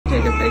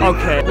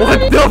Okay,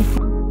 what the f?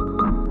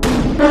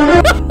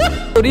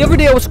 So the other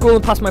day I was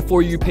scrolling past my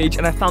For You page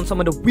and I found some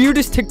of the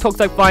weirdest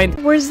TikToks I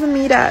find. Where's the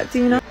meat at? Do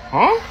you know?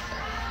 Huh?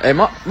 Hey,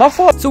 my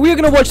fault. So we're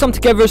gonna watch some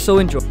together, so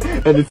enjoy.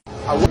 That's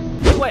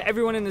why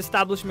everyone in the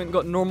establishment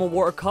got normal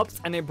water cups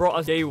and they brought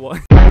us gay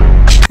one.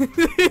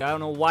 I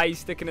don't know why he's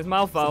sticking his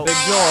mouth out. Big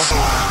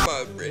jaw.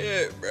 My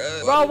bread,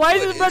 bro. Bro, why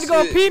is this bread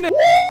got a penis?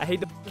 I hate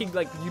the fucking,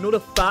 like, you know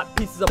the fat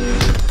pieces of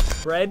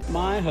bread?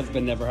 My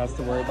husband never has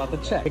to worry about the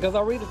check because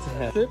I'll read it to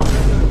him.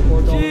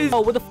 Jeez.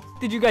 Oh, what the f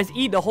did you guys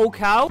eat? The whole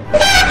cow?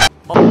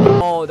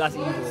 Oh, that's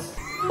evil.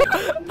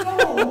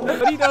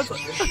 But he does.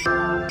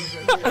 I'm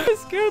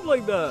scared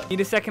like that.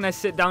 Need a second I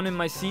sit down in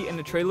my seat and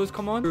the trailers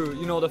come on.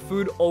 You know, the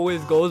food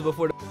always goes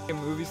before the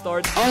movie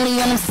starts.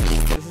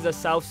 This is a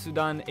South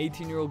Sudan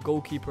 18-year-old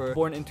goalkeeper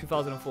born in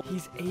 2004.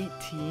 He's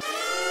 18.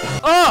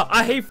 Oh,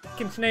 I hate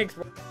fucking snakes,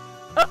 bro.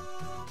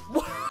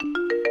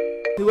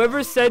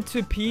 Whoever said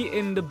to pee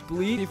in the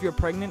bleach if you're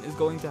pregnant is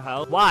going to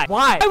hell. Why?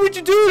 Why would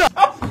you do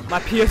that? My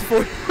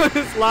PS4 was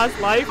his last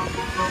life.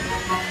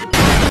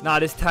 Nah,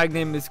 this tag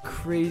name is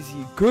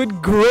crazy.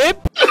 Good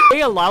grip?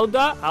 They allowed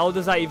that? How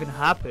does that even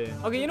happen?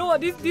 Okay, you know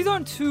what? These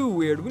aren't too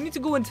weird. We need to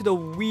go into the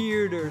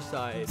weirder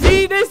side.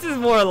 See, this is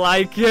more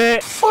like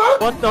it.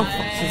 What the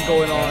fuck is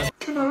going on?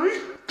 Can I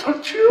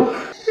touch you?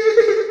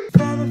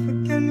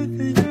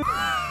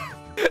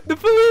 The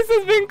police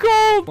has been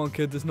called. Come on,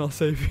 kid, it's not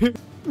safe here.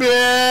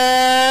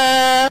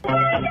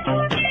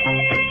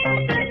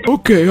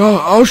 Okay,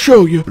 I'll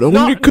show you. But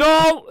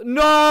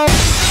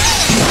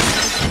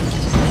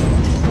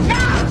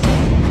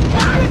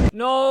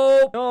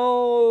No.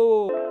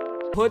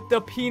 No. Put the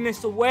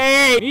penis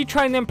away. Me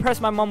trying to impress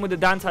my mom with the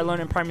dance I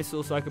learned in primary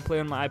school so I could play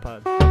on my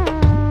iPad.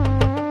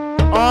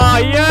 Oh,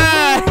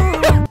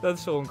 yeah.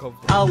 That's so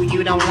uncomfortable. Oh,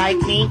 you don't like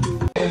me?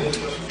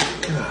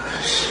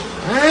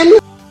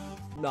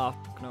 Nah,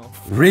 no.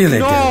 Really?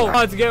 No.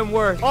 Oh, it's getting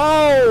worse.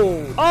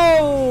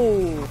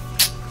 Oh.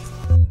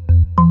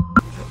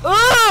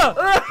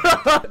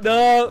 Ah!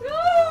 No.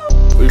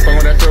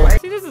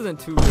 See, this isn't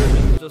too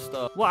weird. It's just,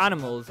 what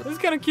animals? This is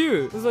kind of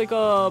cute. This is like,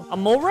 a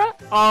mole rat?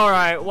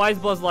 Alright, why is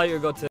Buzz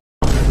Lightyear got to?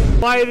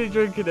 Why are they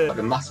drinking it? Got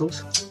the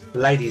muscles. The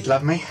ladies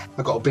love me.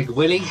 I've got a big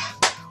willy.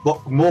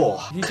 What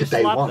more could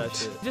they want? That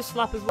shit. Just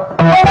slap his willy.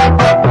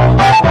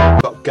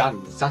 I've got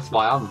guns. That's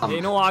why I'm... Yeah,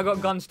 you know what? I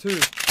got guns too.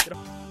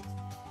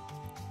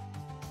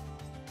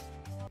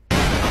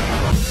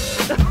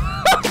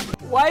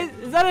 Why?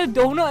 Is that a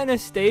donut and a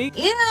steak?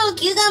 Ew,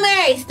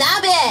 cucumber,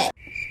 stop it!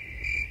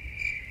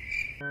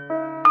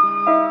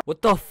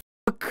 What the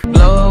fuck?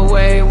 Blow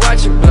away,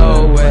 watch it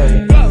blow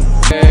away.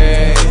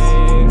 Hey.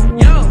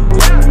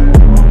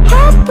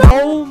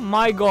 Oh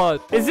my god.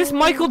 Is this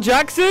Michael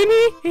Jackson?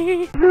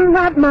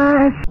 Not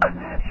much.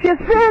 She says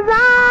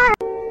I.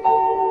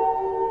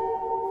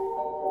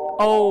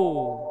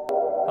 Oh.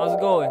 How's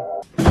it going?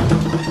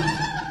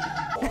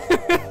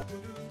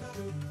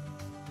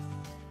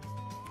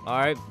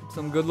 Alright,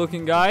 some good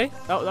looking guy.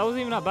 That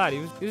wasn't even that bad. He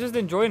was just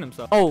enjoying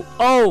himself. Oh,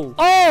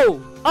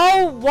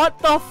 what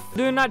the f?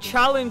 Doing that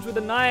challenge with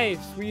the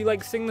knives where you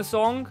like sing the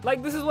song.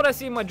 Like, this is what I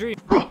see in my dream.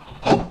 Let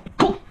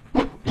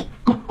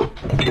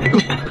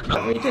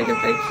me take a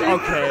picture.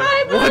 Okay,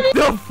 what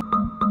the f?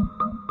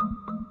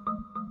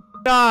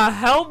 Nah,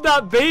 help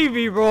that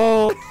baby,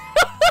 bro.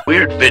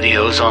 Weird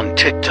videos on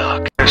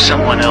TikTok. There's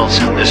someone else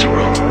in this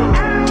room.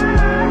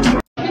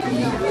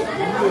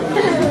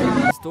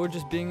 Door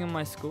just being in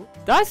my school.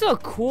 That's a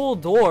cool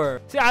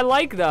door. See, I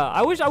like that.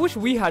 I wish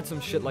we had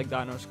some shit like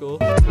that in our school.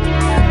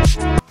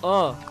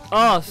 Stop.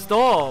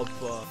 Stop.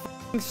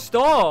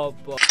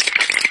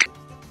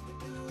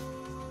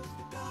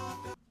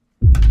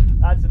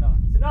 That's enough.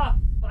 It's enough.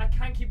 I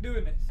can't keep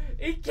doing this.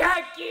 He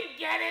can't keep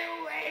getting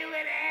away with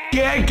it.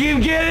 Can't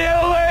keep getting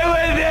away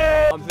with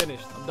it. I'm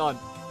finished. I'm done.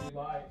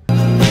 Bye.